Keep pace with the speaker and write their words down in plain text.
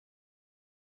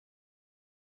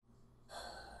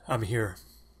I'm here.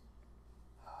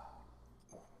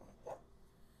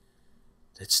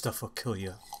 That stuff will kill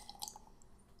you.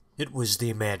 It was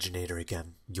the Imaginator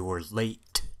again. You're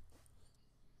late.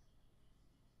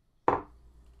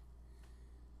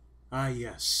 Ah,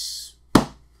 yes.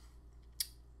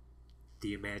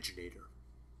 The Imaginator.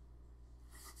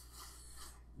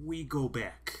 We go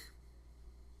back.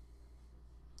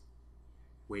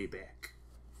 Way back.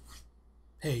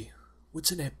 Hey,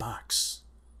 what's in that box?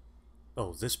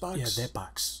 Oh, this box? Yeah, that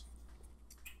box.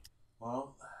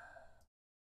 Well...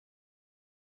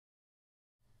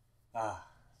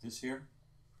 this here?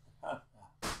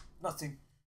 Nothing.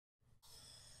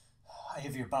 I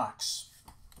have your box.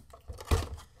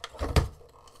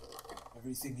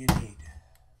 Everything you need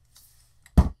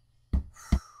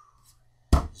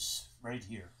is right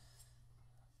here.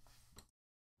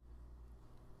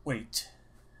 Wait.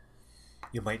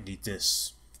 You might need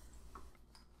this.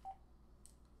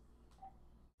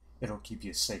 It'll keep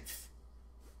you safe.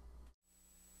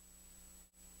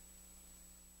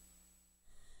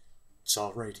 It's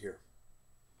all right here.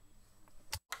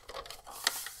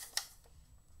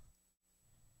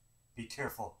 Be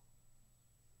careful.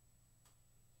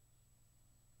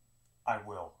 I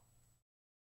will.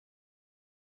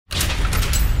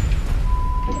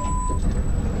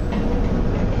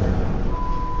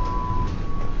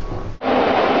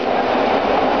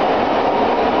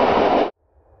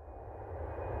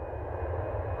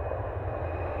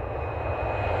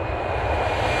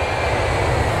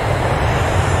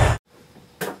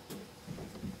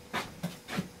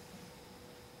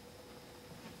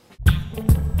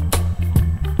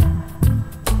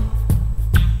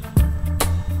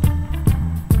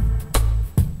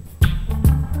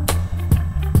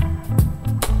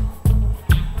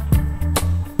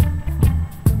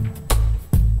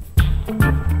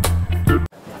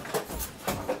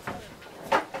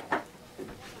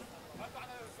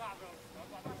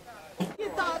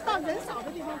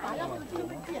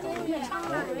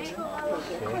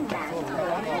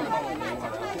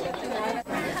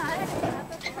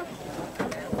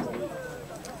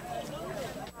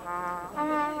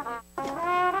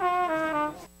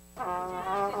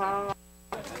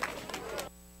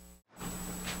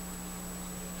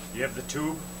 You have the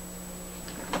tube?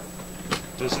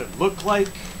 Does it look like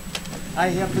I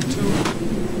have the tube?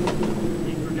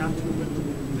 He forgot the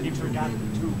tube. He forgot the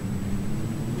tube.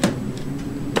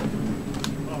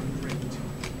 Oh, great.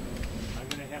 I'm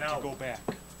gonna have to go back.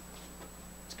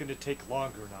 It's gonna take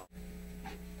longer now.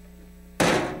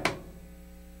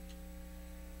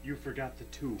 You forgot the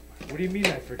tube. What do you mean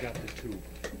I forgot the tube?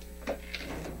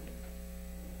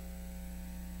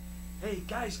 Hey,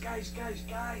 guys!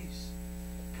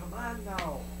 Come on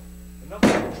now. Enough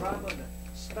of the drama and the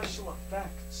special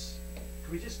effects.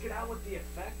 Can we just get on with the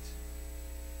effect?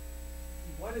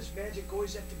 Why does magic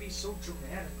always have to be so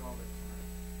dramatic all the time?